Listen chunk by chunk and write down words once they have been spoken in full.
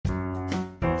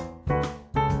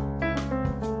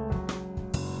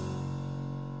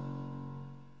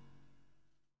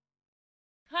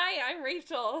I'm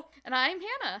Rachel. And I'm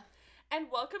Hannah.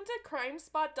 And welcome to Crime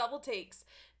Spot Double Takes.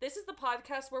 This is the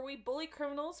podcast where we bully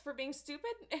criminals for being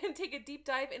stupid and take a deep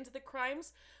dive into the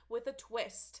crimes with a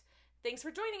twist. Thanks for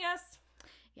joining us.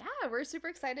 Yeah, we're super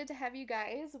excited to have you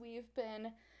guys. We've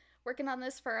been working on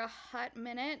this for a hot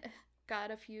minute.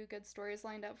 Got a few good stories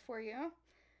lined up for you.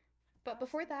 But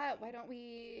before that, why don't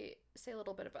we say a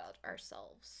little bit about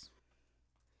ourselves?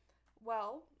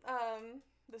 Well,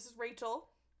 this is Rachel.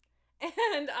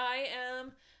 And I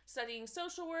am studying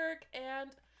social work, and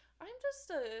I'm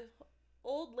just a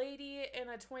old lady in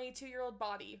a 22-year-old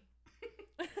body.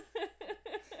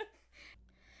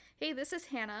 Hey, this is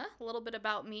Hannah. A little bit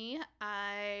about me.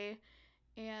 I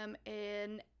am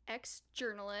an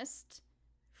ex-journalist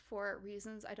for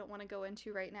reasons I don't want to go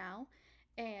into right now.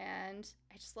 And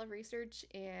I just love research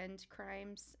and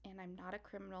crimes, and I'm not a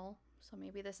criminal. So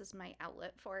maybe this is my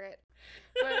outlet for it.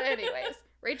 But anyways,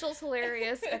 Rachel's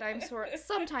hilarious, and I'm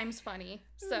sometimes funny.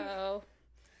 So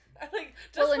like,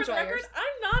 just we'll for enjoy the record, yours.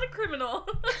 I'm not a criminal.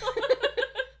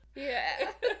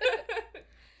 Yeah.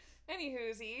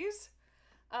 Anywhoosies,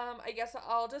 I guess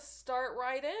I'll just start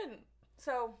right in.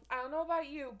 So, I don't know about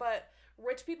you, but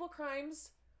rich people crimes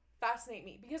fascinate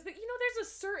me. Because, there's a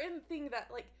certain thing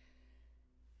that,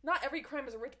 not every crime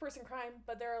is a rich person crime,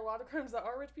 but there are a lot of crimes that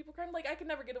are rich people crime. I could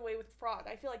never get away with fraud.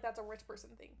 I feel like that's a rich person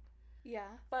thing.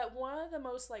 Yeah. But one of the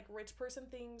most, rich person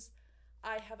things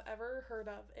I have ever heard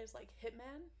of is,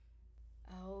 hitman.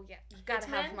 Oh, yeah. You gotta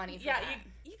have money for that.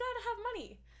 You gotta have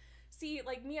money. See,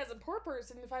 me as a poor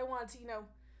person, if I wanted to,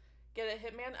 get a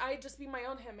hitman, I'd just be my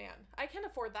own hitman. I can't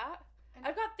afford that.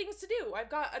 I've got things to do. I've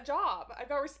got a job. I've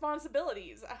got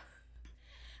responsibilities.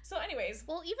 So anyways.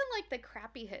 Well, even, the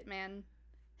crappy hitmen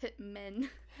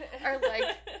are,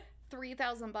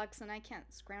 $3,000, and I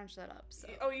can't scrounge that up, so.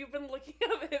 Oh, you've been looking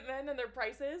up hitmen and their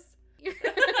prices?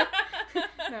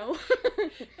 No.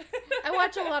 I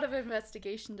watch a lot of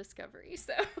Investigation Discovery,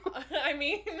 so. I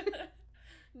mean,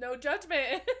 no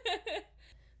judgment.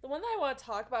 The one that I want to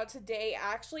talk about today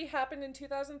actually happened in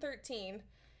 2013,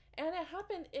 and it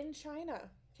happened in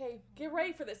China. Okay, get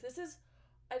ready for this. This is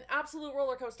an absolute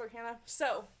roller coaster, Hannah.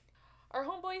 So, our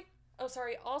homeboy,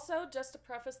 also, just to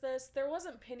preface this, there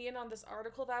wasn't opinion on this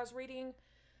article that I was reading,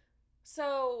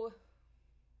 so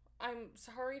I'm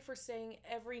sorry for saying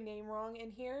every name wrong in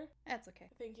here. That's okay.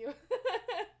 Thank you.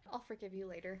 I'll forgive you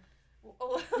later.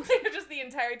 Oh, just the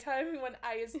entire time when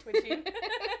I is twitching.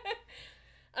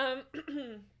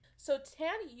 So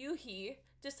Tan Yuhi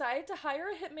decided to hire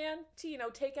a hitman to,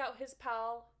 take out his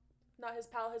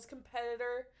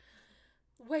competitor,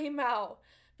 Wei Mao.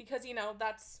 Because,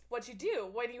 that's what you do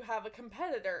when you have a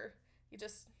competitor. You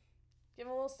just give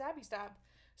him a little stabby stab.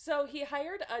 So he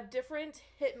hired a different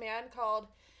hitman called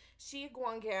Shi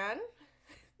Guanggan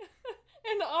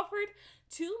and offered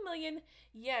 2 million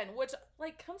yen, which,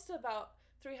 comes to about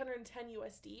 310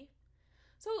 USD.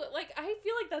 So, I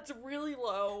feel like that's really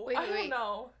low. I don't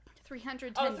know.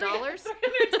 $310? $310,000.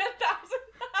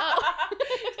 Oh.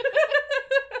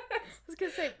 I was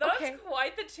gonna say, that's okay.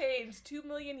 quite the change. 2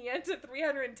 million yen to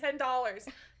 $310.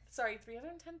 Sorry,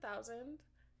 310,000.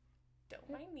 Don't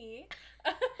mind me.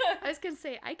 I was gonna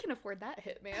say, I can afford that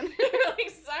hitman.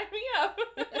 Sign me up.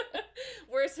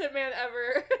 Worst hitman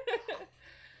ever.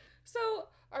 So,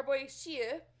 our boy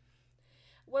Xie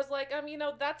was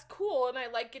that's cool and I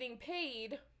like getting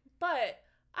paid, but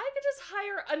I could just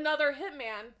hire another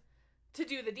hitman to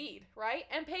do the deed, right?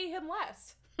 And pay him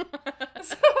less.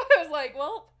 So I was like,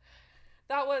 well,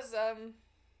 that was,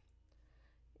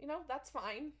 that's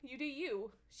fine. You do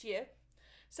you, Xie.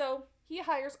 So he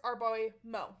hires our boy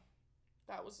Mo.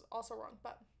 That was also wrong,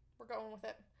 but we're going with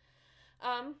it.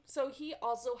 So he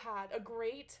also had a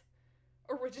great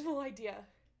original idea.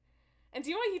 And do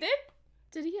you know what he did?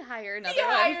 Did he hire another one?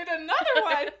 He hired another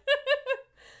one.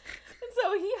 And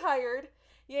so he hired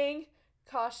Yang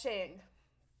Ka-sheng.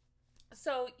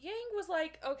 So Yang was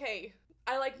like, okay,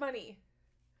 I like money.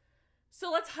 So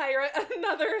let's hire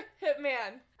another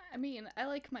hitman. I mean, I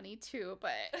like money too,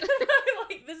 but...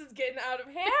 this is getting out of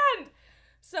hand.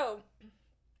 So,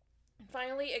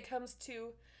 finally it comes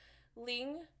to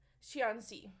Ling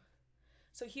Xianxi.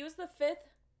 So he was the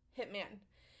 5th hitman.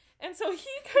 And so he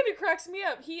kind of cracks me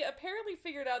up. He apparently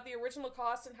figured out the original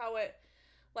cost and how it,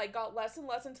 got less and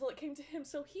less until it came to him.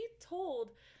 So he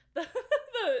told the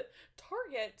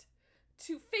target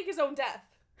to fake his own death.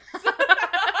 So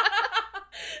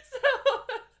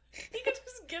he could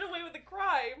just get away with the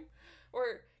crime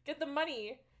or get the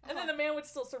money, and then the man would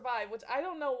still survive, which I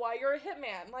don't know why you're a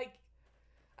hitman.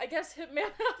 I guess hitman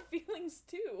have feelings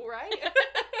too, right?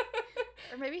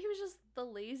 Or maybe he was just the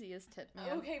laziest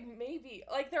hitman. Okay, maybe.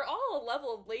 They're all a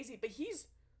level of lazy, but he's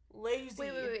Lazy.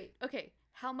 Wait. Okay,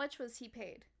 how much was he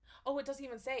paid? Oh, it doesn't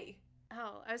even say.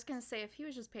 Oh, I was gonna say if he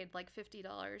was just paid like $50,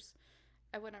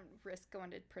 I wouldn't risk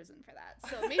going to prison for that.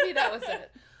 So maybe that was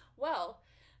it. Well,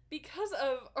 because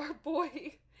of our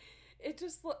boy, it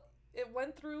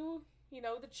went through,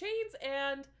 the chains,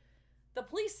 and the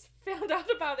police found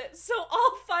out about it. So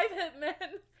all 5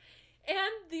 hitmen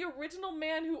and the original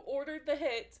man who ordered the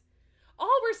hit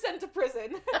all were sent to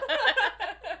prison.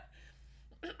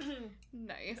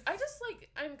 Nice.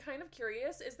 I'm kind of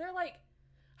curious. Is there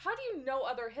how do you know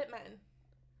other hitmen?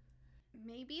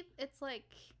 Maybe it's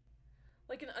like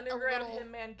an underground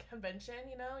hitman convention,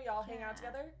 y'all hang out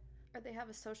together? Or they have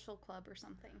a social club or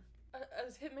something.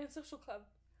 A hitman social club.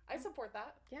 I support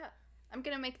that. Yeah. I'm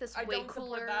gonna make this way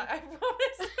cooler. Support that, I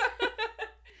promise.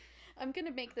 I'm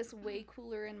gonna make this way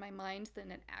cooler in my mind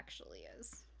than it actually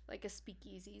is. Like a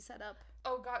speakeasy setup.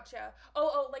 Oh, gotcha.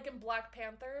 Oh, like in Black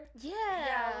Panther? Yeah.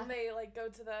 Yeah, when they go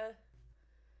to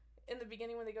in the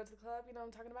beginning when they go to the club, you know what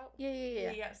I'm talking about?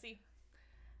 Yeah. Yeah, see.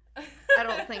 I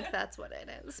don't think that's what it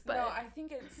is, but no, I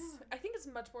think it's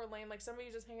much more lame. Like somebody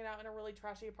just hanging out in a really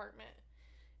trashy apartment,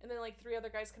 and then 3 other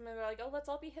guys come in. They're like, "Oh, let's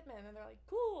all be hitmen," and they're like,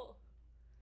 "Cool."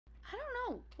 I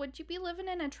don't know. Would you be living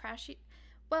in a trashy?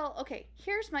 Well, okay.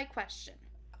 Here's my question.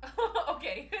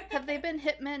 Okay. Have they been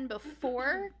hitmen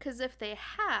before? Because if they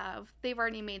have, they've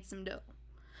already made some dough.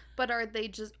 But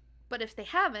if they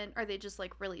haven't, are they just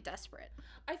really desperate?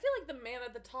 I feel like the man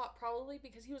at the top probably,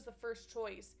 because he was the first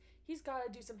choice. He's got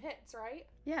to do some hits, right?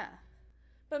 Yeah.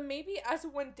 But maybe as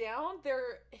it went down,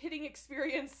 their hitting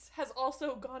experience has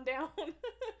also gone down.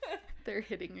 Their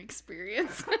hitting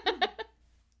experience.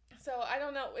 So, I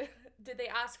don't know. Did they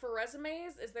ask for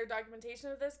resumes? Is there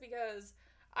documentation of this? Because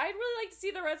I'd really like to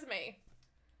see the resume.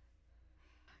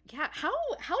 Yeah, how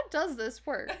does this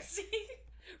work? See?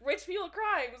 Rich people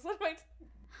crimes. What am I...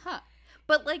 Huh.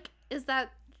 But, is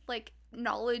that,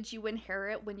 knowledge you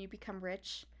inherit when you become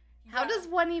rich? How does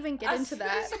one even get into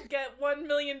that? You get $1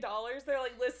 million. They're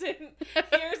like, listen,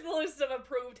 here's the list of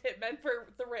approved hitmen for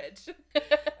the rich.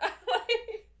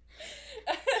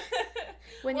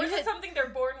 Or is it something they're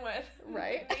born with?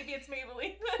 Right. Maybe it's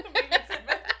Maybelline. Maybe it's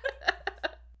hitmen.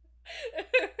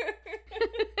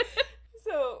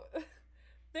 So,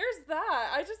 there's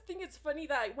that. I just think it's funny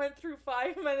that I went through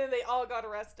 5 men and they all got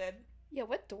arrested. Yeah,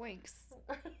 what doinks?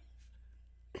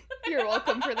 You're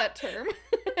welcome for that term.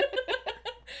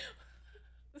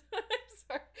 I'm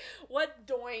sorry. What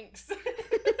doinks?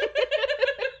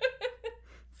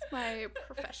 It's my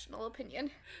professional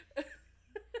opinion.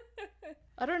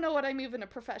 I don't know what I'm even a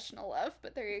professional of,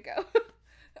 but there you go.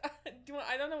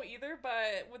 I don't know either,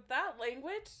 but with that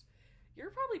language, you're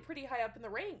probably pretty high up in the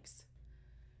ranks.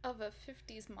 Of a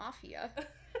 50s mafia.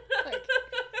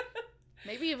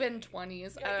 Maybe even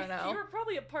 20s. I don't know. You were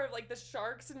probably a part of the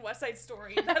Sharks and West Side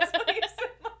Story. That's what you said.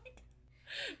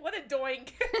 What a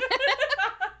doink.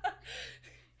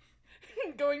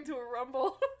 Going to a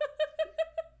rumble.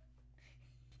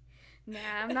 Nah,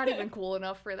 I'm not even cool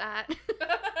enough for that.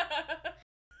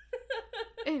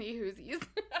 Any whoosies.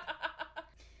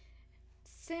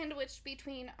 Sandwiched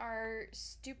between our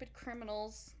stupid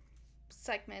criminals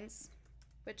segments,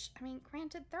 which,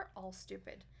 granted, they're all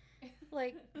stupid.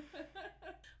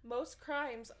 Most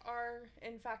crimes are,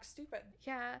 in fact, stupid.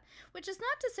 Yeah, which is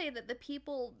not to say that the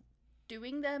people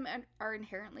doing them are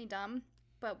inherently dumb,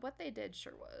 but what they did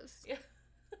sure was. Yeah.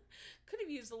 Could have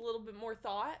used a little bit more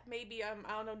thought. Maybe, I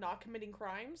don't know, not committing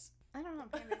crimes. I don't know,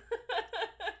 maybe.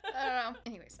 I don't know.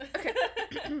 Anyways, okay.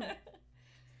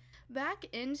 Back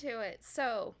into it.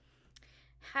 So,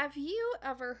 have you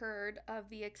ever heard of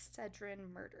the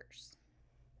Excedrin murders?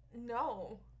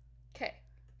 No. Okay.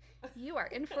 You are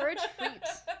in for a treat.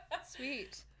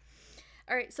 Sweet.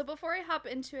 All right, so before I hop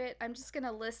into it, I'm just going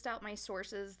to list out my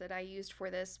sources that I used for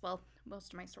this. Well,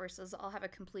 most of my sources. I'll have a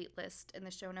complete list in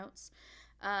the show notes.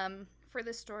 For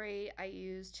this story, I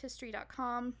used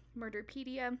History.com,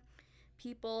 Murderpedia,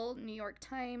 People, New York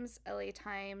Times, LA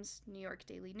Times, New York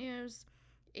Daily News,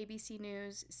 ABC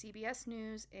News, CBS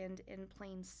News, and In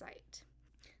Plain Sight.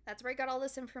 That's where I got all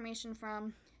this information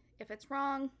from. If it's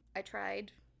wrong, I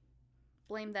tried.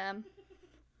 Blame them.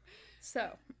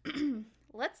 So,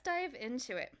 let's dive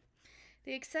into it.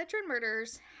 The Excedrin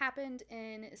murders happened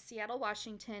in Seattle,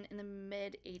 Washington in the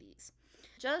mid-80s.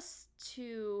 Just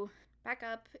to back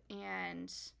up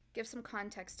and give some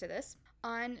context to this,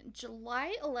 on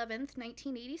July 11th,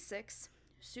 1986,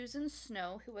 Susan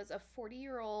Snow, who was a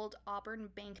 40-year-old Auburn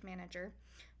bank manager,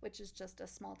 which is just a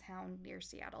small town near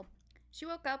Seattle, she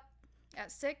woke up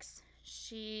at 6.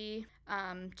 She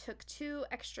took 2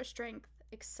 extra-strength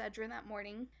Excedrin that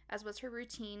morning. As was her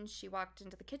routine, she walked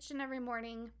into the kitchen every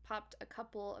morning, popped a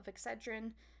couple of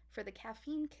Excedrin for the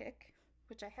caffeine kick,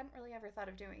 which I hadn't really ever thought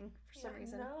of doing for some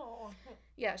reason. No.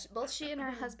 Yeah, both she and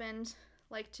her husband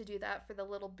like to do that for the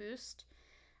little boost.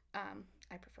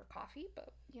 I prefer coffee,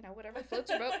 but, whatever floats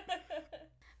your boat.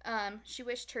 She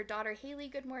wished her daughter Haley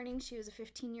good morning. She was a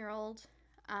 15-year-old.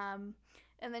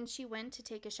 And then she went to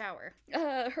take a shower.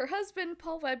 Her husband,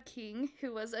 Paul Webb King,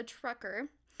 who was a trucker,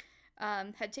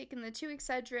 had taken the 2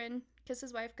 Excedrin, kissed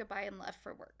his wife goodbye, and left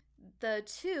for work. The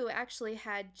two actually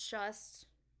had just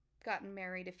gotten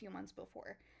married a few months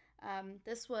before.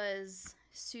 This was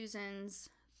Susan's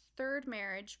 3rd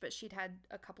marriage, but she'd had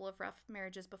a couple of rough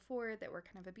marriages before that were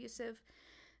kind of abusive.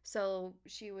 So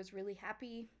she was really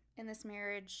happy in this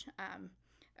marriage.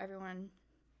 Everyone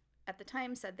at the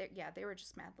time said that, they were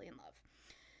just madly in love.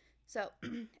 So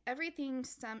everything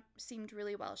seemed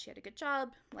really well. She had a good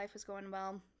job. Life was going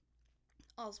well.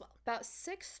 All's well. About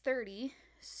 6:30,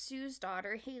 Sue's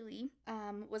daughter, Haley,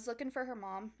 was looking for her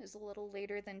mom. It was a little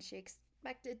later than she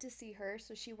expected to see her,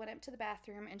 so she went up to the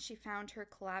bathroom and she found her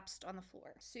collapsed on the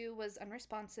floor. Sue was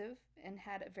unresponsive and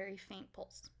had a very faint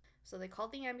pulse. So they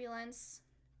called the ambulance,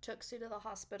 took Sue to the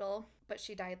hospital, but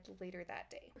she died later that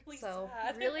day. Really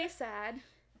sad. Really sad,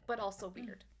 but also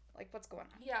weird. Like, what's going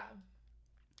on? Yeah.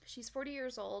 She's 40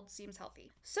 years old, seems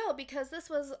healthy. So, because this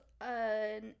was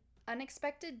an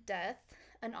unexpected death,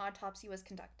 an autopsy was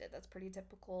conducted. That's pretty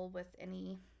typical with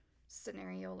any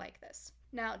scenario like this.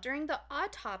 Now, during the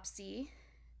autopsy,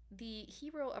 the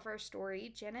hero of our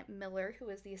story, Janet Miller, who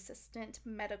is the assistant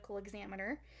medical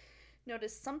examiner,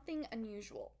 noticed something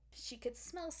unusual. She could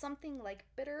smell something like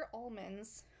bitter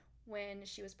almonds when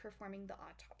she was performing the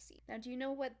autopsy. Now, do you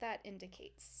know what that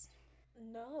indicates?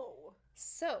 No.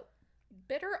 So,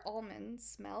 bitter almond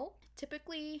smell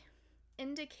typically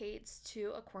indicates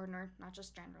to a coroner, not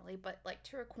just generally, but like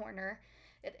to a coroner,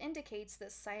 it indicates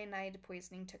that cyanide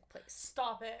poisoning took place.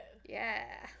 Stop it. Yeah.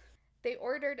 They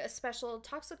ordered a special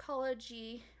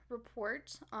toxicology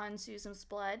report on Susan's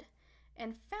blood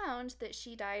and found that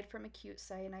she died from acute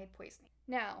cyanide poisoning.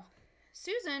 Now,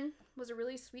 Susan was a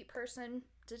really sweet person,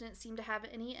 didn't seem to have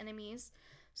any enemies,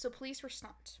 so police were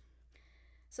stumped.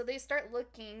 So they start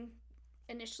looking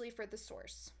initially for the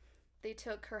source. They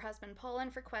took her husband Paul in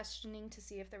for questioning to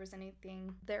see if there was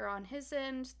anything there on his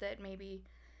end, that maybe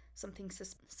something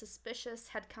suspicious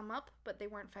had come up, but they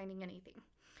weren't finding anything.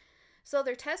 So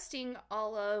they're testing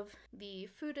all of the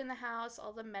food in the house,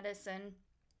 all the medicine,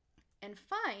 and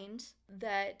find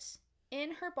that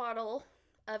in her bottle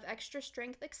of extra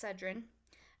strength Excedrin,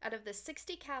 out of the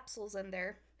 60 capsules in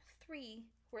there, 3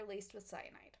 were laced with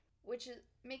cyanide, which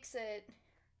makes it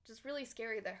just really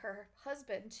scary that her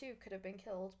husband, too, could have been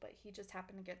killed, but he just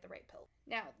happened to get the right pill.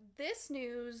 Now, this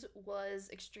news was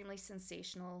extremely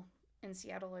sensational in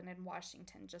Seattle and in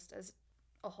Washington, just as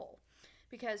a whole,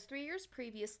 because 3 years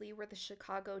previously were the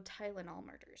Chicago Tylenol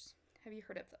murders. Have you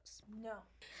heard of those? No.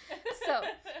 So,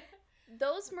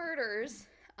 those murders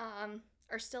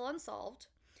are still unsolved,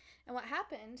 and what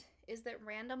happened is that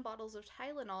random bottles of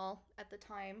Tylenol at the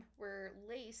time were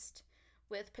laced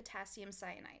with potassium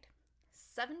cyanide.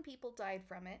 7 people died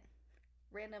from it,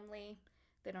 randomly.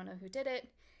 They don't know who did it,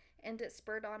 and it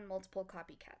spurred on multiple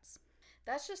copycats.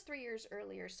 That's just 3 years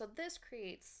earlier, so this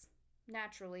creates,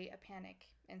 naturally, a panic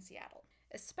in Seattle.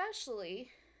 Especially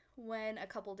when a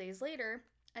couple days later,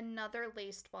 another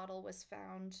laced bottle was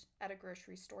found at a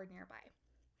grocery store nearby.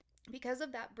 Because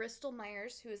of that, Bristol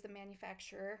Myers, who is the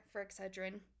manufacturer for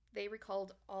Excedrin, they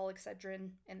recalled all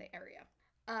Excedrin in the area.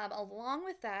 Along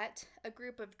with that, a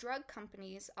group of drug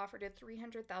companies offered a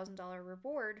 $300,000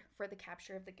 reward for the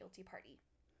capture of the guilty party.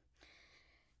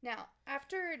 Now,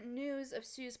 after news of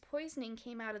Sue's poisoning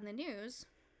came out in the news,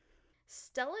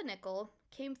 Stella Nickel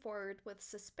came forward with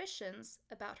suspicions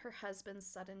about her husband's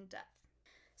sudden death.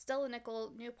 Stella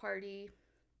Nickel, new party,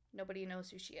 nobody knows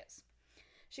who she is.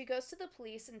 She goes to the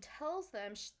police and tells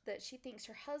them that she thinks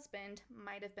her husband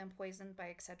might have been poisoned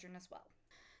by Excedrin as well.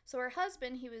 So her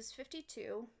husband, he was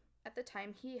 52 at the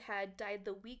time, he had died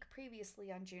the week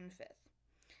previously on June 5th.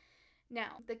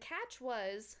 Now, the catch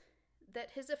was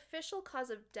that his official cause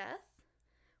of death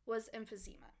was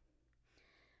emphysema.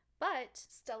 But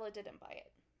Stella didn't buy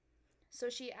it. So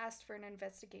she asked for an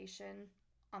investigation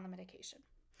on the medication.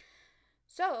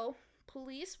 So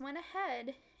police went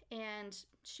ahead, and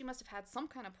she must have had some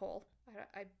kind of pull.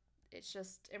 It's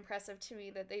just impressive to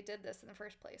me that they did this in the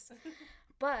first place.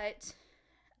 But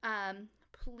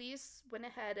police went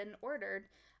ahead and ordered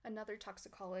another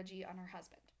toxicology on her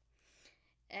husband.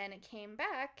 And it came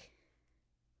back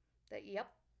that,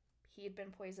 yep, he had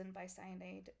been poisoned by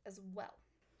cyanide as well.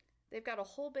 They've got a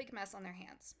whole big mess on their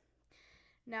hands.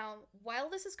 Now, while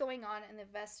this is going on and the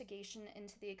investigation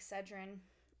into the Excedrin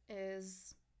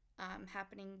is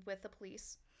happening with the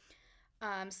police.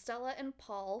 Stella and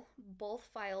Paul both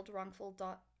filed wrongful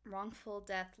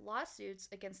death lawsuits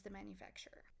against the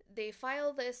manufacturer. They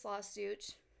file this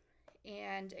lawsuit,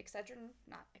 and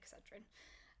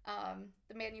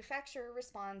the manufacturer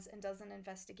responds and does an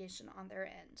investigation on their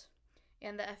end.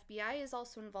 And the FBI is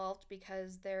also involved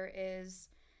because there is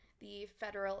the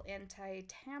Federal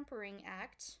Anti-Tampering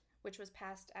Act, which was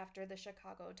passed after the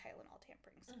Chicago Tylenol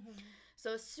tamperings. Mm-hmm.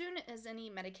 So as soon as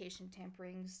any medication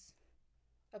tamperings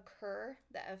occur,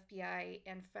 the FBI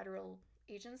and federal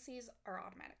agencies are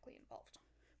automatically involved.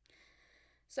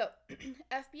 So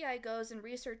FBI goes and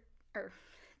they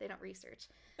don't research.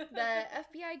 The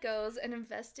FBI goes and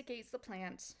investigates the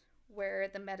plant where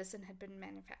the medicine had been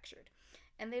manufactured.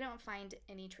 And they don't find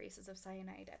any traces of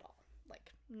cyanide at all.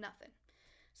 Like, nothing.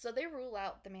 So they rule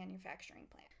out the manufacturing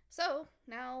plant. So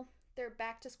now they're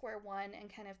back to square one and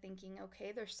kind of thinking,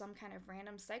 okay, there's some kind of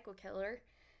random psycho killer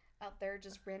out there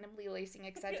just randomly lacing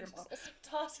Excedrin bottles.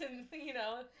 Tossing,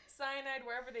 cyanide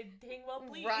wherever they dang well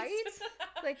please. Right?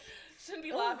 Like, shouldn't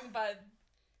be laughing, but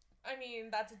I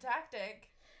mean, that's a tactic.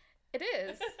 It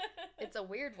is. It's a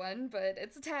weird one, but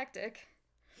it's a tactic.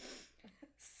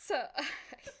 So,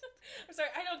 I'm sorry,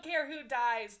 I don't care who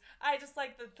dies. I just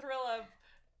like the thrill of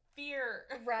fear.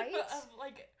 Right? Of,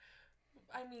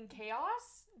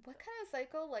 chaos? What kind of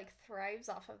cycle, thrives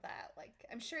off of that?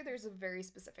 I'm sure there's a very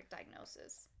specific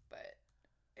diagnosis, but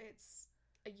it's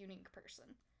a unique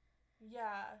person.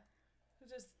 Yeah.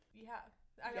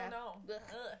 I don't know.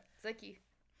 Ugh. Zicky.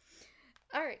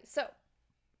 Alright, so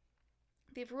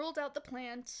they've ruled out the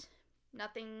plant.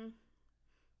 Nothing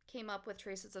came up with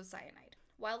traces of cyanide.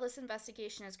 While this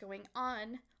investigation is going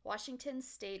on, Washington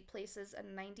State places a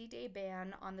 90-day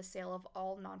ban on the sale of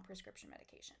all non-prescription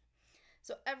medication.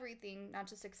 So everything, not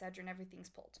just Excedrin, everything's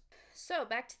pulled. So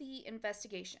back to the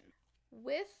investigation.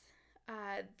 With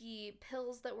the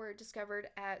pills that were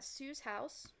discovered at Sue's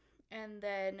house, and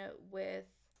then with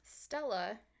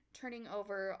Stella turning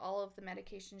over all of the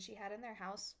medication she had in their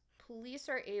house, police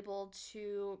are able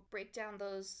to break down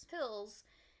those pills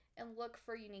and look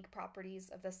for unique properties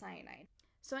of the cyanide.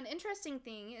 So an interesting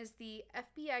thing is the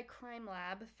FBI crime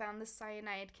lab found the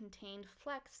cyanide contained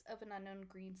flecks of an unknown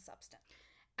green substance.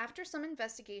 After some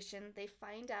investigation, they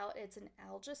find out it's an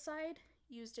algicide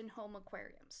used in home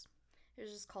aquariums. It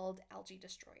was just called Algae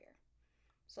Destroyer.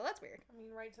 So that's weird. I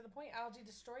mean, right to the point, Algae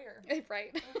Destroyer.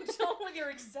 Right. Chill with your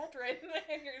Excedrin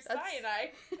and your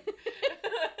cyanide.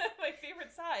 My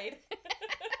favorite side.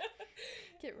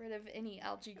 Get rid of any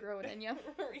algae growing in you.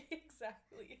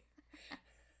 Exactly.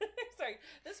 Sorry,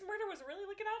 this murder was really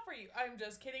looking out for you. I'm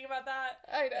just kidding about that.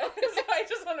 I know. So I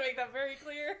just want to make that very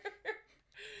clear.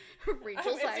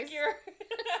 Rachel's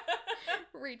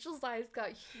eyes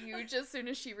got huge as soon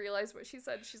as she realized what she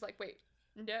said. She's like, wait,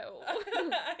 no.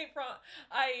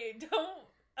 I don't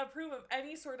approve of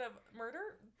any sort of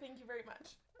murder. Thank you very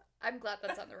much. I'm glad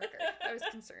that's on the record. I was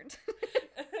concerned.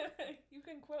 You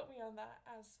can quote me on that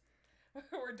as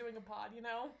we're doing a pod,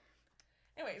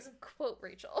 Anyways. Quote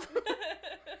Rachel.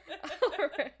 All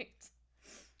right.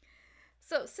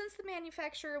 So, since the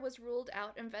manufacturer was ruled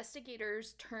out,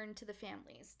 investigators turned to the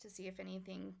families to see if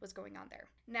anything was going on there.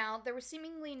 Now, there was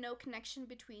seemingly no connection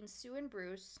between Sue and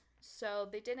Bruce, so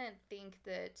they didn't think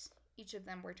that each of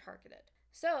them were targeted.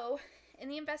 So, in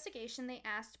the investigation, they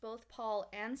asked both Paul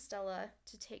and Stella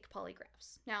to take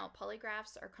polygraphs. Now,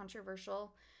 polygraphs are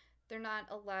controversial. They're not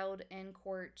allowed in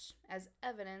court as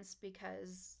evidence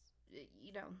because,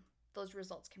 those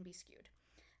results can be skewed.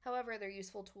 However, they're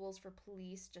useful tools for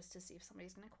police just to see if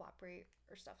somebody's going to cooperate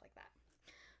or stuff like that.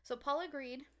 So Paul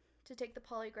agreed to take the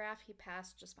polygraph. He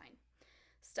passed just fine.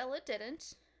 Stella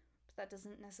didn't, but that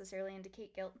doesn't necessarily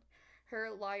indicate guilt.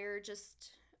 Her lawyer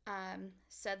just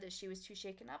said that she was too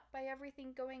shaken up by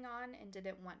everything going on and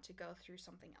didn't want to go through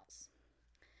something else.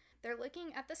 They're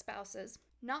looking at the spouses,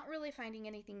 not really finding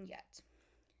anything yet.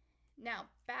 Now,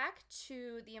 back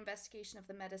to the investigation of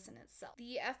the medicine itself.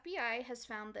 The FBI has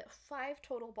found that 5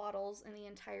 total bottles in the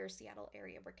entire Seattle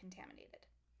area were contaminated.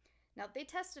 Now, they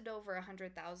tested over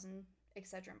 100,000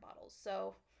 Excedrin bottles,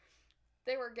 so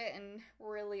they were getting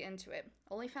really into it.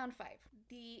 Only found 5.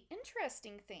 The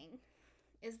interesting thing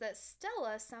is that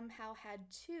Stella somehow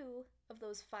had 2 of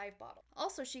those 5 bottles.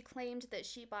 Also, she claimed that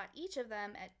she bought each of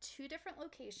them at 2 different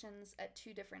locations at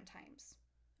 2 different times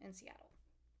in Seattle.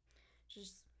 She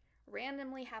just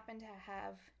randomly happened to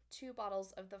have 2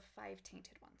 bottles of the 5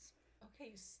 tainted ones.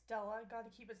 Okay, Stella, gotta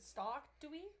keep it stocked, do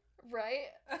we? Right?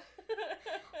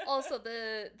 Also,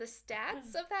 the stats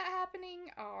of that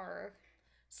happening are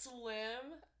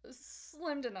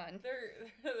slim to none. They're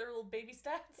little baby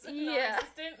stats. Yeah.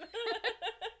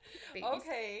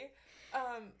 Okay.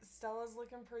 Stella's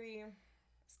looking pretty...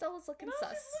 Stella's looking No, sus.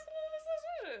 she's looking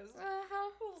suspicious.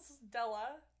 Little Stella.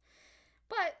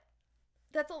 But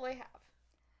that's all they have.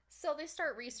 So they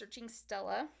start researching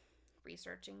Stella.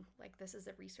 Researching, like this is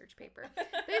a research paper.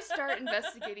 They start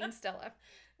investigating Stella.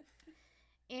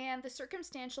 And the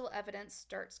circumstantial evidence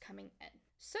starts coming in.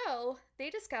 So they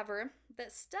discover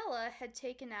that Stella had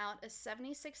taken out a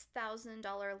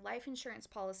 $76,000 life insurance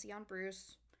policy on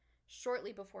Bruce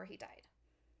shortly before he died.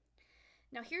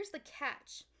 Now here's the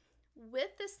catch.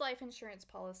 With this life insurance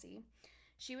policy,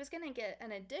 she was going to get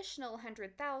an additional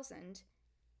 $100,000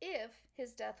 if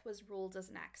his death was ruled as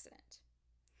an accident.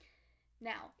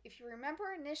 Now, if you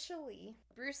remember initially,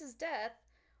 Bruce's death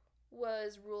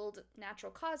was ruled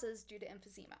natural causes due to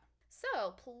emphysema.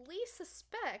 So, police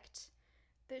suspect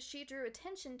that she drew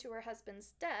attention to her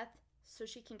husband's death so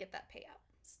she can get that payout.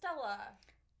 Stella.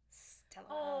 Stella.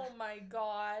 Oh my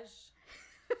gosh.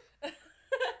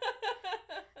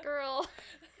 Girl.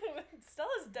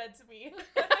 Stella's dead to me.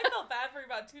 I felt bad for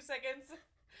about 2 seconds.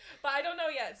 But I don't know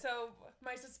yet, so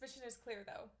my suspicion is clear,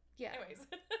 though. Yeah. Anyways.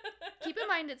 Keep in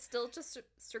mind, it's still just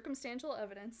circumstantial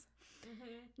evidence.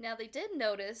 Mm-hmm. Now, they did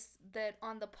notice that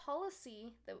on the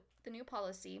policy, the new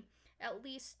policy, at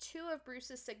least 2 of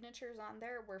Bruce's signatures on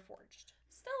there were forged.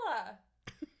 Stella!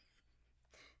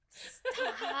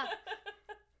 Stop.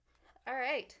 All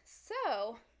right,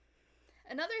 so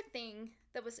another thing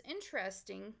that was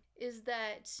interesting is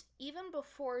that even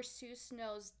before Sue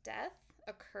Snow's death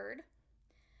occurred,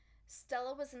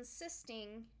 Stella was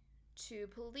insisting to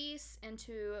police and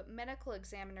to medical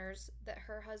examiners that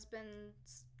her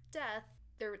husband's death,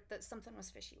 that something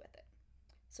was fishy with it.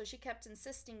 So she kept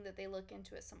insisting that they look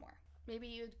into it some more. Maybe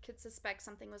you could suspect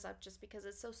something was up just because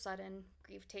it's so sudden.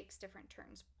 Grief takes different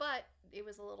turns, but it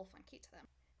was a little funky to them.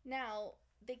 Now,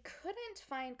 they couldn't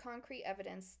find concrete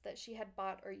evidence that she had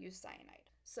bought or used cyanide.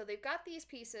 So they've got these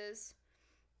pieces,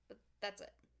 but that's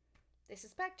it. They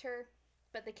suspect her,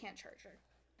 but they can't charge her.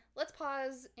 Let's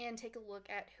pause and take a look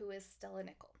at who is Stella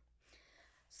Nickell.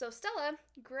 So Stella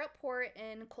grew up poor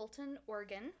in Colton,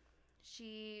 Oregon.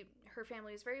 Her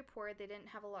family was very poor. They didn't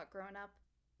have a lot growing up.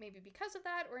 Maybe because of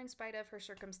that or in spite of her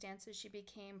circumstances, she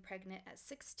became pregnant at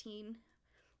 16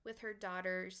 with her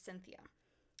daughter, Cynthia.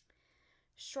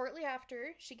 Shortly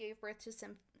after she gave birth to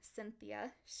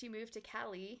Cynthia, she moved to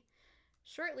Cali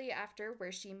shortly after,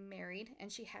 where she married,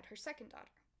 and she had her second daughter.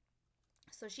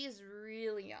 So she is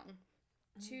really young.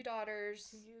 2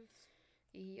 daughters. Youths.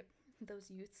 Yep, those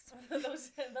youths.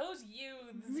 those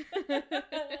youths.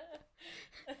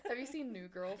 Have you seen New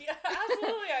Girl? Yeah,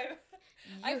 absolutely.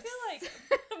 I feel like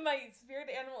my spirit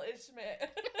animal is Schmidt.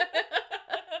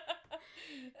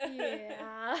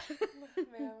 Yeah.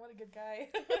 Man, what a good guy.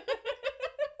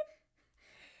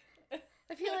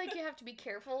 I feel like you have to be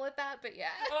careful with that, but yeah.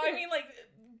 Well, I mean, like,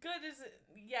 good is,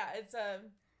 yeah, it's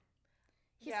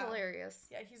He's hilarious.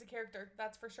 Yeah, he's a character,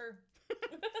 that's for sure.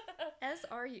 As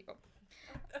are you.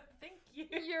 Thank you.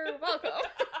 You're welcome.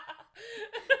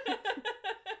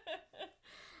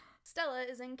 Stella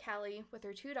is in Cali with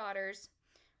her 2 daughters,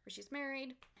 where she's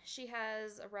married. She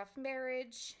has a rough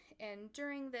marriage, and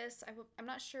during this, I'm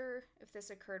not sure if this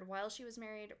occurred while she was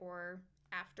married or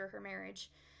after her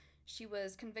marriage. She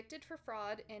was convicted for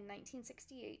fraud in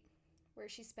 1968, where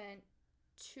she spent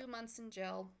 2 months in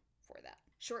jail for that.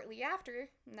 Shortly after,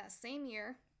 in that same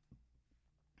year,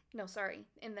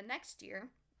 in the next year,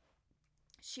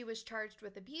 she was charged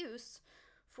with abuse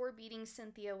for beating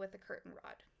Cynthia with a curtain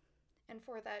rod. And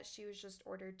for that, she was just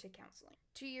ordered to counseling.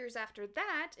 2 years after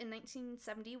that, in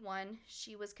 1971,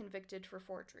 she was convicted for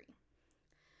forgery.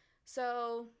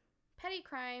 So, petty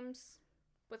crimes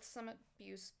with some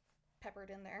abuse peppered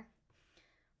in there,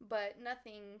 but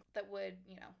nothing that would,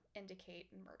 indicate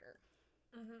murder.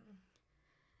 Mm-hmm.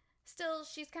 Still,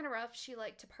 she's kind of rough. She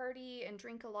liked to party and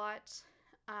drink a lot.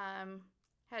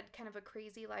 Had kind of a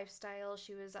crazy lifestyle.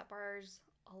 She was at bars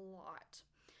a lot.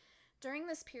 During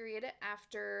this period,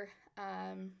 after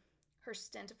her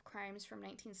stint of crimes from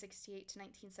 1968 to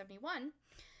 1971,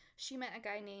 she met a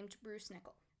guy named Bruce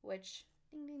Nickell, which,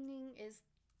 ding ding ding, is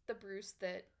the Bruce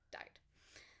that died.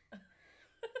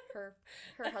 Her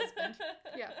husband.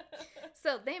 Yeah.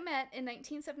 So they met in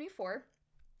 1974,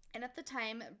 and at the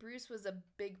time, Bruce was a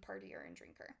big partier and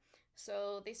drinker.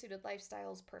 So they suited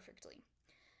lifestyles perfectly.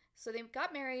 So they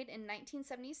got married in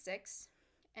 1976,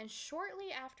 and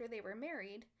shortly after they were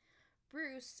married,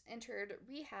 Bruce entered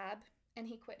rehab and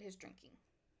he quit his drinking.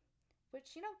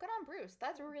 Which, good on Bruce.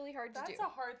 That's really hard to do. That's a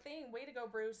hard thing. Way to go,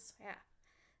 Bruce. Yeah.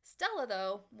 Stella,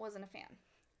 though, wasn't a fan.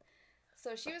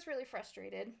 So she was really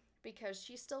frustrated because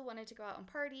she still wanted to go out and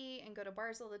party and go to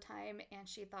bars all the time, and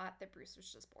she thought that Bruce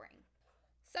was just boring.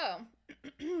 So,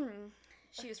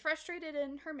 she was frustrated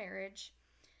in her marriage.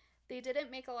 They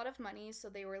didn't make a lot of money, so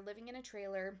they were living in a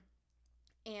trailer.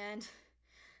 And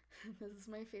this is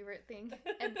my favorite thing.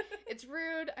 And it's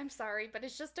rude, I'm sorry, but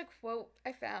it's just a quote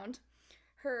I found.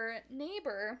 Her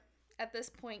neighbor at this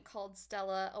point called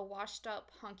Stella a washed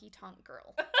up honky-tonk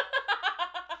girl.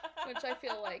 Which I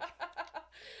feel like...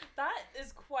 That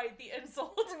is quite the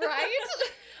insult. Right?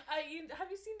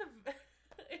 Have you seen the...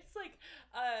 It's like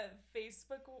a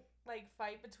Facebook like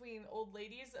fight between old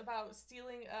ladies about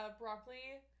stealing a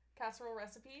broccoli casserole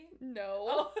recipe. No.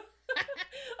 Oh.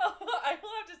 I will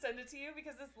have to send it to you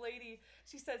because this lady,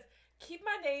 she says, "Keep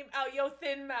my name out yo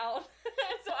thin mouth."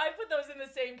 So I put those in the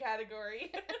same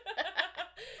category.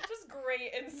 Just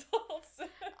great insults.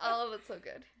 All of it's so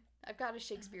good. I've got a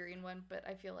Shakespearean one, but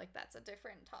I feel like that's a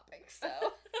different topic,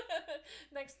 so.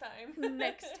 Next time.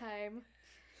 Next time.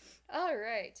 All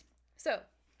right. So,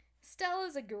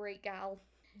 Stella's a great gal.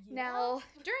 Yeah. Now,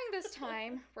 during this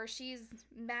time where she's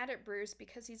mad at Bruce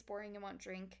because he's boring and won't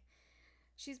drink,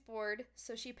 she's bored,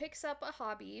 so she picks up a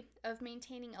hobby of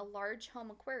maintaining a large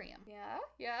home aquarium. Yeah?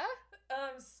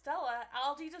 Stella,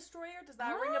 algae destroyer, does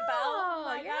that ring a bell,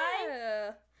 my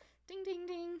guy? Ding, ding,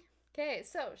 ding. Okay,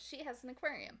 so she has an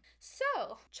aquarium.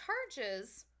 So,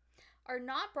 charges are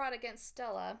not brought against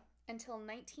Stella until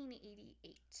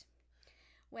 1988,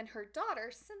 when her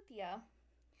daughter, Cynthia,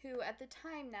 who at the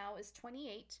time now is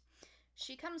 28,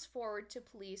 she comes forward to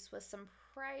police with some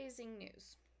surprising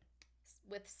news.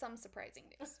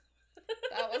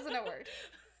 That wasn't a word.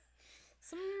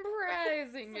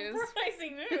 Surprising news.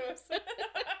 Surprising news.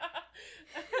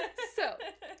 So,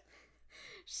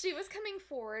 she was coming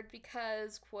forward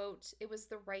because, quote, it was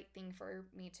the right thing for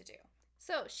me to do.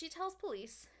 So, she tells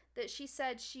police that she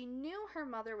said she knew her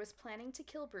mother was planning to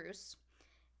kill Bruce,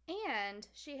 and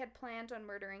she had planned on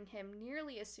murdering him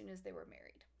nearly as soon as they were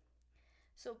married.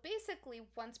 So basically,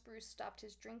 once Bruce stopped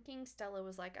his drinking, Stella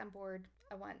was like, I'm bored,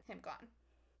 I want him gone.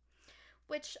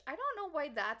 Which, I don't know why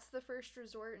that's the first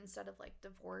resort instead of, like,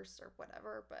 divorce or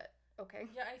whatever, but okay.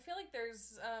 Yeah, I feel like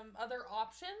there's other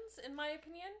options, in my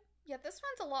opinion. Yeah, this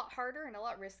one's a lot harder and a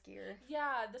lot riskier.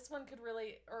 Yeah, this one could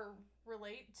relate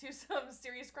to some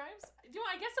serious crimes. You know,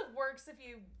 I guess it works if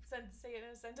you say it in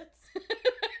a sentence.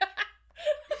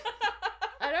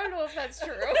 I don't know if that's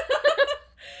true.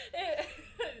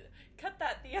 Cut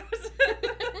that, Theos.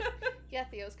 Yeah,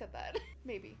 Theos, cut that.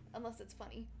 Maybe, unless it's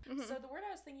funny. Mm-hmm. So the word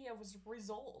I was thinking of was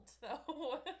result,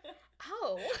 though.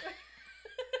 Oh.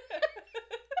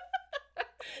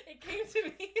 It came to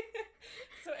me.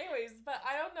 So anyways, but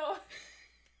I don't know.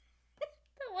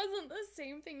 That wasn't the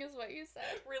same thing as what you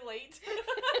said. Relate.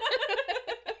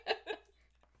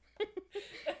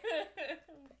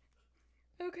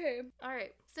 Okay. All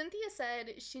right. Cynthia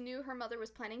said she knew her mother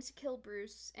was planning to kill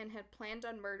Bruce and had planned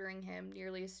on murdering him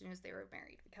nearly as soon as they were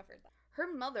married. We covered that. Her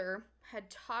mother had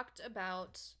talked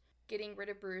about getting rid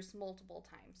of Bruce multiple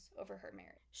times over her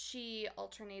marriage. She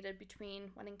alternated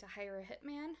between wanting to hire a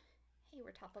hitman. Hey,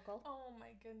 we're topical. Oh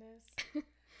my goodness.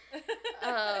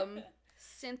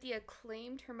 Cynthia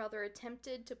claimed her mother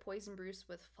attempted to poison Bruce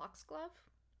with foxglove,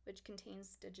 which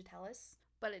contains digitalis,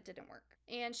 but it didn't work.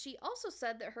 And she also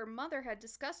said that her mother had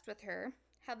discussed with her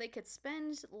how they could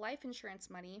spend life insurance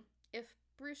money if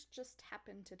Bruce just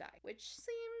happened to die, which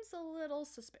seems a little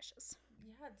suspicious.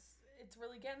 Yeah, it's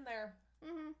really getting there.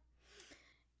 Mm-hmm.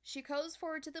 She goes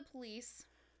forward to the police.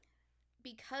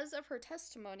 Because of her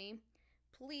testimony,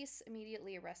 police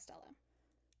immediately arrest Stella.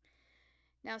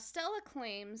 Now, Stella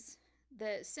claims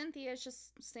that Cynthia is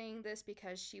just saying this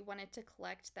because she wanted to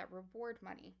collect that reward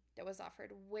money that was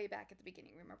offered way back at the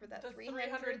beginning. Remember that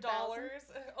 $300?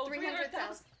 Oh,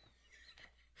 $300,000.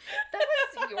 That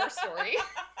was your story.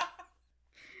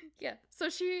 Yeah. So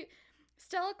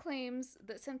Stella claims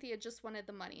that Cynthia just wanted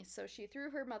the money, so she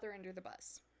threw her mother under the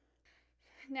bus.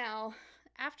 Now,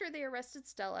 after they arrested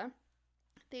Stella,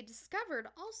 they discovered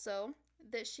also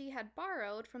that she had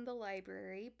borrowed from the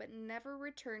library but never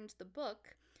returned the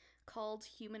book called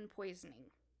Human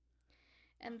Poisoning.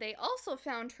 And they also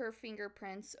found her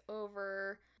fingerprints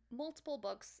over multiple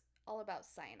books all about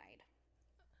cyanide.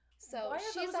 So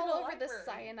she's all over the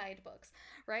cyanide books,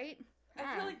 right?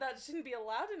 I feel like that shouldn't be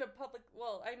allowed in a public...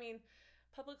 Well, I mean,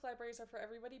 public libraries are for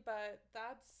everybody, but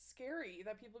that's scary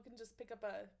that people can just pick up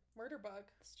a murder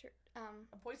book. It's true.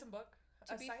 A poison book.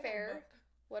 To be fair,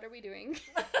 what are we doing?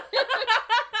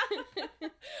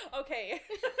 Okay.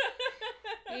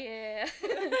 Yeah.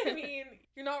 I mean,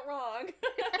 you're not wrong.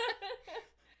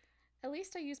 At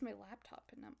least I use my laptop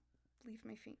and not leave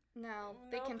my feet. No,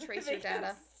 they can trace your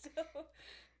data.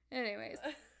 Anyways,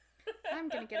 I'm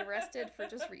gonna get arrested for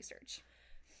just research.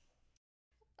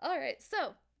 Alright,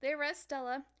 so They arrest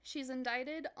Stella. She's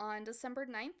indicted on December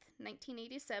 9th,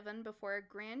 1987, before a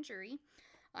grand jury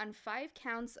on 5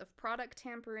 counts of product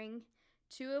tampering,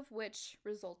 2 of which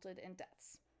resulted in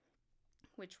deaths,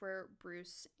 which were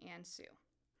Bruce and Sue.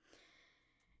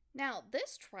 Now,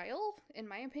 this trial, in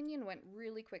my opinion, went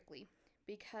really quickly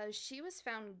because she was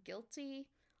found guilty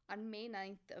on May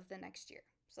 9th of the next year.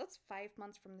 So that's 5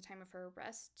 months from the time of her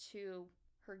arrest to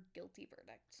her guilty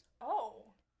verdict. Oh.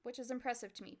 Which is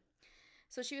impressive to me.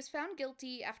 So she was found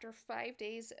guilty after 5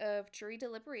 days of jury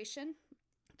deliberation.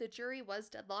 The jury was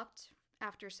deadlocked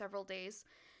after several days,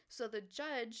 so the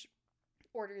judge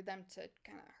ordered them to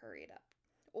kind of hurry it up,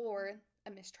 or a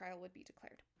mistrial would be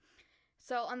declared.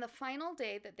 So on the final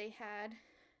day that they had,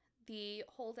 the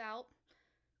holdout,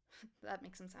 that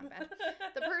makes him sound bad,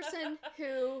 the person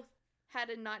who had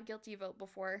a not guilty vote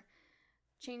before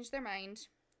changed their mind,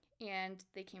 and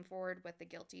they came forward with the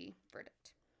guilty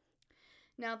verdict.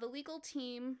 Now, the legal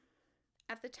team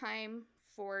at the time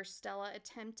for Stella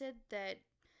attempted that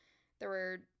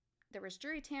there was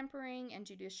jury tampering and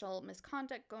judicial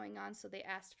misconduct going on, so they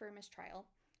asked for a mistrial,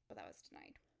 but that was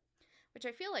denied. Which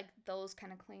I feel like those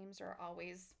kind of claims are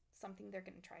always something they're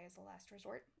going to try as a last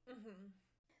resort. Mm-hmm.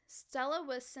 Stella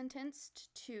was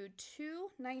sentenced to 2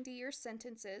 90-year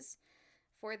sentences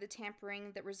for the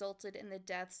tampering that resulted in the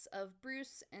deaths of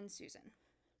Bruce and Susan.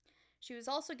 She was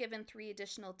also given 3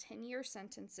 additional 10-year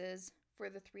sentences for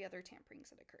the 3 other tamperings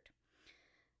that occurred.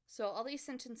 So all these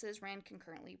sentences ran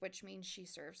concurrently, which means she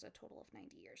serves a total of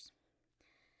 90 years.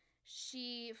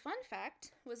 She, fun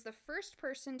fact, was the first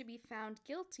person to be found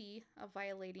guilty of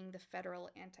violating the Federal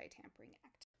Anti-Tampering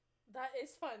Act. That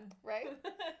is fun. Right?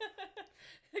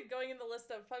 Going in the list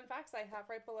of fun facts I have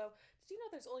right below. Did you know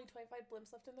there's only 25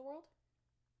 blimps left in the world?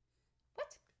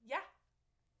 What? Yeah.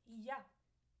 Yeah.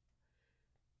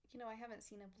 You know, I haven't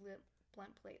seen a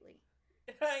blimp lately.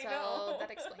 I know. So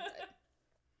that explains it.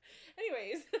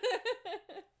 Anyways.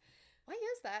 Why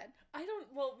is that?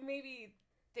 Well, maybe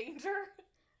danger?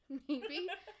 Maybe.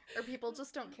 Or people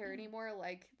just don't care anymore.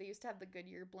 Like, they used to have the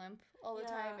Goodyear blimp all the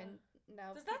time, and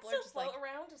now does that people still are just float like,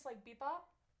 around, just like Bebop?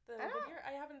 The Goodyear?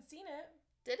 I haven't seen it.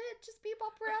 Did it just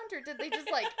bebop around, or did they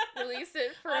just, like, release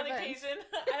it for on events? occasion?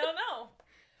 I don't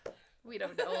know. We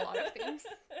don't know a lot of things.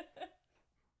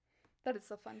 That is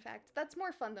a fun fact. That's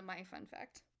more fun than my fun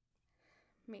fact.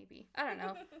 Maybe. I don't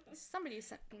know. Somebody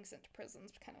being sent to prison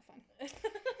is kind of fun.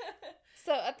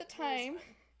 So at the time,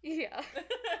 yeah.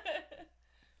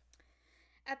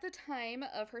 At the time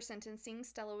of her sentencing,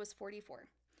 Stella was 44.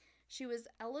 She was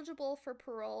eligible for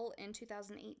parole in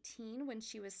 2018 when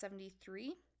she was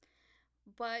 73,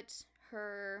 but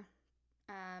her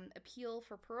appeal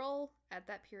for parole at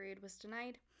that period was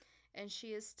denied, and she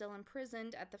is still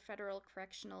imprisoned at the Federal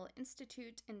Correctional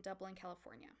Institute in Dublin,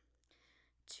 California.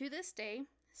 To this day,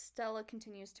 Stella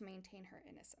continues to maintain her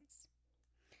innocence.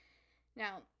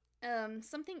 Now,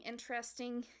 something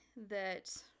interesting that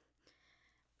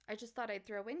I just thought I'd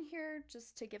throw in here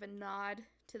just to give a nod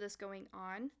to this going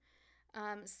on.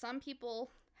 Some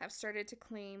people have started to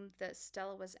claim that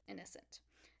Stella was innocent.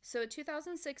 So a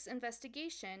 2006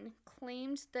 investigation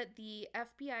claimed that the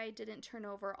FBI didn't turn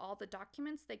over all the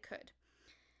documents they could.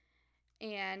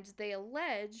 And they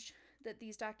allege that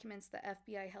these documents the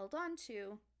FBI held on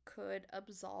to could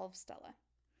absolve Stella.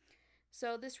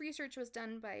 So this research was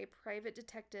done by private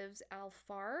detectives Al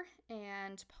Farr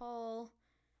and Paul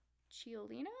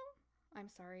Ciolino? I'm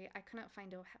sorry, I couldn't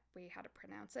find a way how to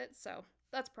pronounce it, so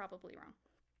that's probably wrong.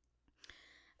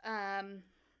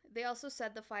 They also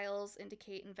said the files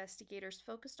indicate investigators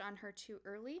focused on her too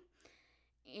early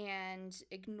and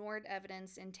ignored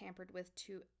evidence and tampered with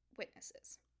 2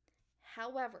 witnesses.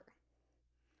 However,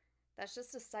 that's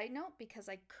just a side note because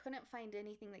I couldn't find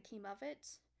anything that came of it.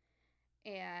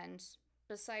 And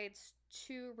besides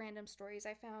 2 random stories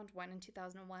I found, one in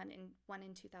 2001 and one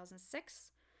in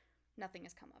 2006, nothing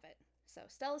has come of it. So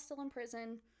Stella's still in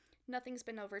prison. Nothing's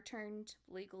been overturned.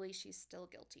 Legally, she's still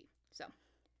guilty. So,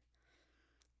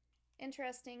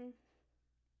 interesting,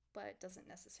 but doesn't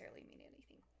necessarily mean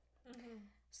anything. Mm-hmm.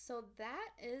 So that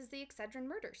is the Excedrin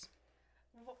murders.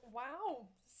 Wow.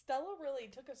 Stella really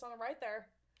took us on a ride there.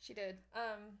 She did.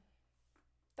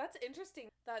 That's interesting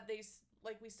that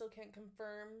we still can't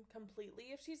confirm completely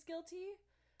if she's guilty,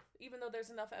 even though there's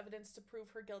enough evidence to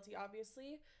prove her guilty,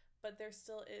 obviously, but there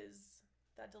still is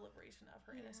that deliberation of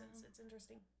her innocence. It's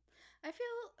interesting. I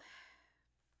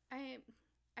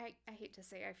hate to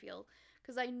say I feel,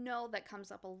 because I know that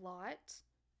comes up a lot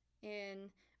in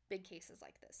big cases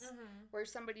like this, where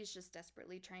somebody's just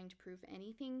desperately trying to prove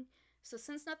anything. So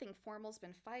since nothing formal's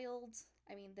been filed,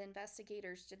 I mean, the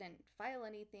investigators didn't file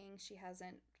anything. She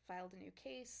hasn't filed a new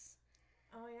case.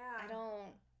 Oh, yeah.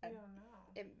 I don't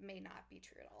know. It may not be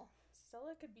true at all.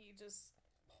 Stella could be just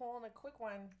pulling a quick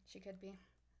one. She could be.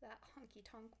 That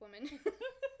honky-tonk woman.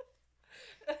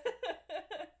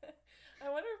 I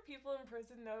wonder if people in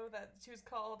prison know that she was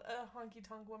called a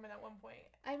honky-tonk woman at one point.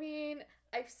 I mean,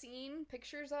 I've seen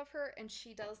pictures of her, and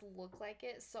she does look like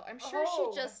it, so I'm sure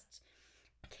she just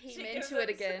came into it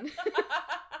again.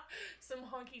 Some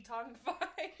honky-tonk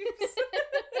vibes.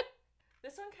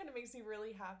 This one kind of makes me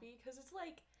really happy, because it's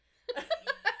like...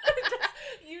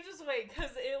 you just wait,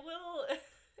 because it will...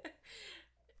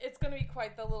 it's going to be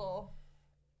quite the little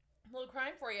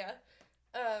crime for you.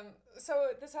 So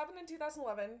this happened in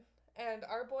 2011, and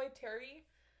our boy Terry,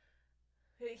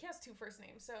 he has 2 first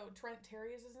names, so Trent Terry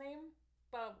is his name,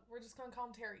 but we're just gonna call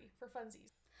him Terry for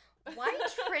funsies. Why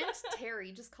Trent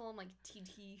Terry? Just call him like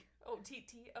TT. Oh,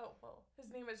 TT. Oh, well,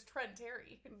 his name is Trent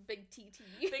Terry. Big TT.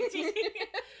 Big TT.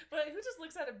 But who just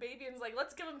looks at a baby and is like,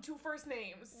 let's give him 2 first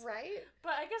names? Right?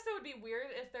 But I guess it would be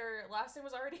weird if their last name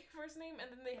was already a first name,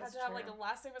 and then they had to have like a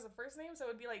last name as a first name, so it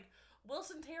would be like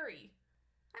Wilson Terry.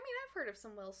 I mean, I've heard of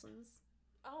some Wilsons.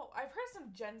 Oh, I've heard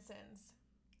some Jensens.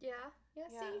 Yeah,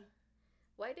 see?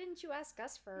 Why didn't you ask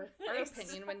us for our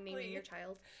opinion when naming your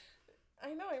child?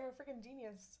 I know, I'm a freaking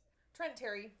genius. Trent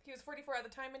Terry, he was 44 at the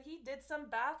time, and he did some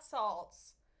bath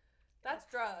salts. That's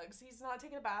drugs. He's not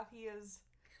taking a bath, he is...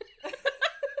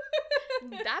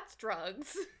 That's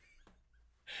drugs.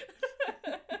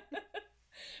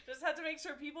 Just had to make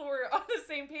sure people were on the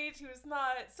same page. He was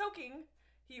not soaking.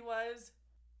 He was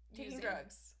taking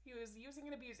drugs. He was using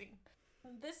and abusing.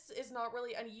 This is not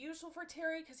really unusual for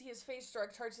Terry because he has faced drug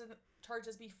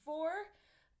charges before,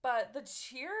 but the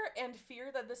cheer and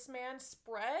fear that this man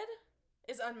spread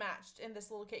is unmatched in this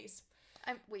little case.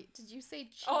 Wait, did you say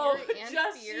cheer and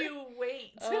just fear? You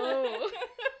wait. Oh.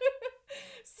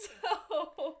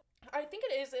 So, I think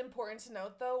it is important to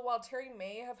note, though, while Terry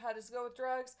may have had his go with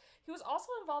drugs, he was also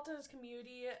involved in his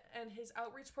community and his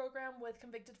outreach program with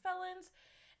convicted felons,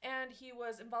 and he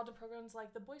was involved in programs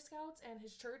like the Boy Scouts and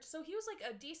his church, so he was, like,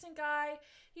 a decent guy.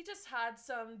 He just had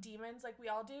some demons, like we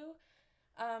all do,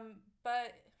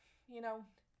 but, you know,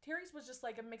 Terry's was just,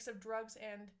 like, a mix of drugs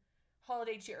and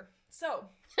holiday cheer. So...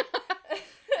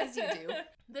 As you do.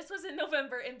 This was in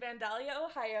November in Vandalia,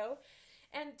 Ohio,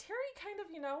 and Terry kind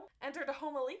of, you know, entered a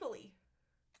home illegally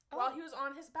while he was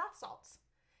on his bath salts.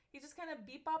 He just kind of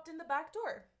beep-bopped in the back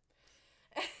door.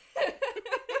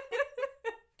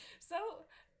 So,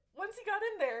 once he got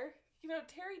in there, you know,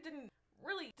 Terry didn't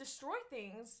really destroy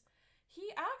things.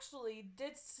 He actually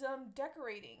did some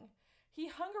decorating. He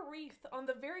hung a wreath on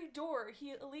the very door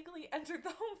he illegally entered the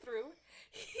home through.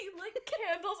 He lit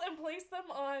candles and placed them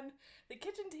on the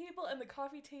kitchen table and the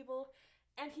coffee table,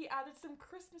 and he added some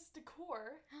Christmas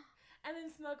decor, and then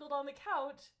snuggled on the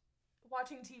couch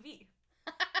watching TV.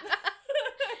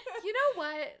 You know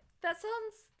what? That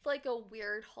sounds like a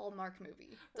weird Hallmark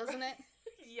movie, doesn't it?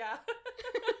 Yeah.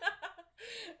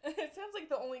 It sounds like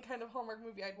the only kind of Hallmark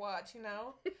movie I'd watch, you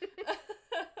know?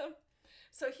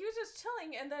 So he was just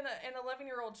chilling, and then an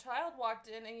 11-year-old child walked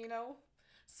in and, you know,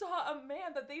 saw a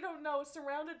man that they don't know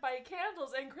surrounded by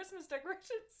candles and Christmas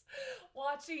decorations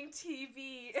watching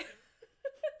TV.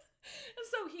 And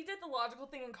so he did the logical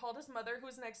thing and called his mother, who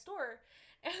was next door,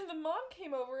 and the mom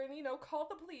came over and, you know, called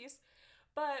the police.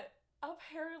 But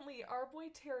apparently our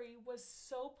boy Terry was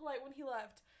so polite when he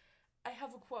left. I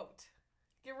have a quote.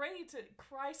 Get ready to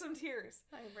cry some tears.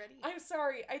 I'm ready. I'm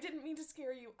sorry. I didn't mean to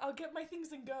scare you. I'll get my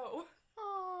things and go.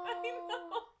 Aww. I know.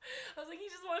 I was like, he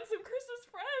just wants some Christmas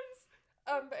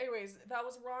friends. But anyways, that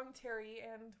was wrong, Terry,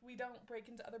 and we don't break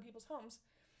into other people's homes.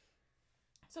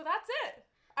 So that's it.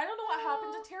 I don't know what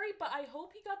happened to Terry, but I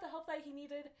hope he got the help that he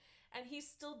needed, and he's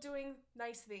still doing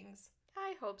nice things.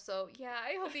 I hope so. Yeah,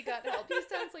 I hope he got help. He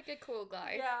sounds like a cool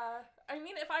guy. Yeah. I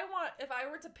mean, if I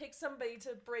were to pick somebody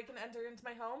to break and enter into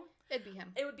my home, it'd be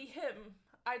him. It would be him.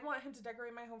 I'd want him to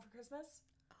decorate my home for Christmas.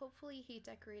 Hopefully he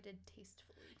decorated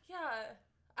tastefully. Yeah.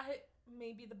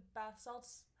 Maybe the bath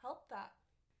salts help that.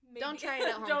 Maybe. Don't try it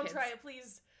at home, Don't kids. try it,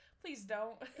 please. Please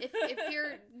don't. If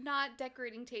you're not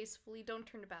decorating tastefully, don't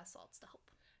turn to bath salts to help.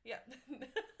 Yeah.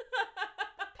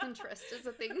 Pinterest is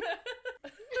a thing.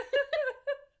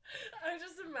 I'm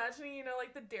just imagining, you know,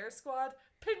 like the Dare Squad.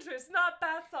 Pinterest, not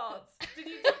bath salts. Did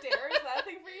you do Dare? Is that a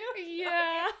thing for you?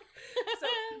 Yeah. Okay. So,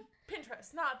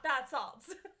 Pinterest, not bath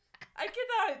salts. I get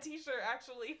that on a t-shirt,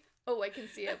 actually. Oh, I can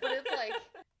see it, but it's like,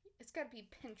 it's gotta be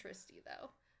Pinteresty,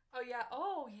 though. Oh, yeah.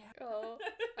 Oh, yeah. Oh,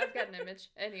 I've got an image.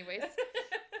 Anyways.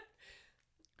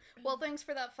 Well, thanks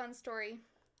for that fun story.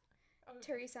 Oh,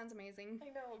 Terry sounds amazing. I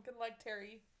know. Good luck,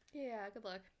 Terry. Yeah, good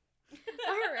luck.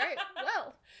 All right.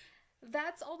 Well,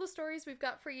 that's all the stories we've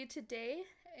got for you today.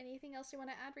 Anything else you want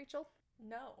to add, Rachel?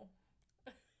 No.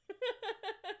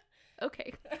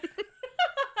 Okay.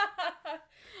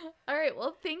 All right.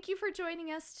 Well, thank you for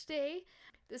joining us today.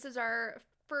 This is our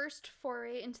first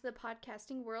foray into the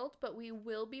podcasting world, but we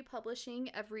will be publishing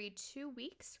every 2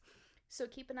 weeks. So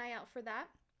keep an eye out for that.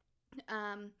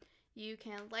 You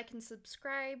can like and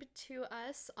subscribe to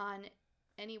us on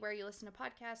anywhere you listen to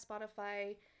podcasts,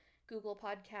 Spotify, Google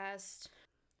Podcast.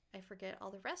 I forget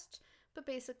all the rest, but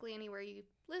basically anywhere you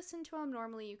listen to them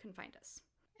normally you can find us.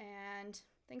 And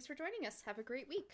thanks for joining us. Have a great week.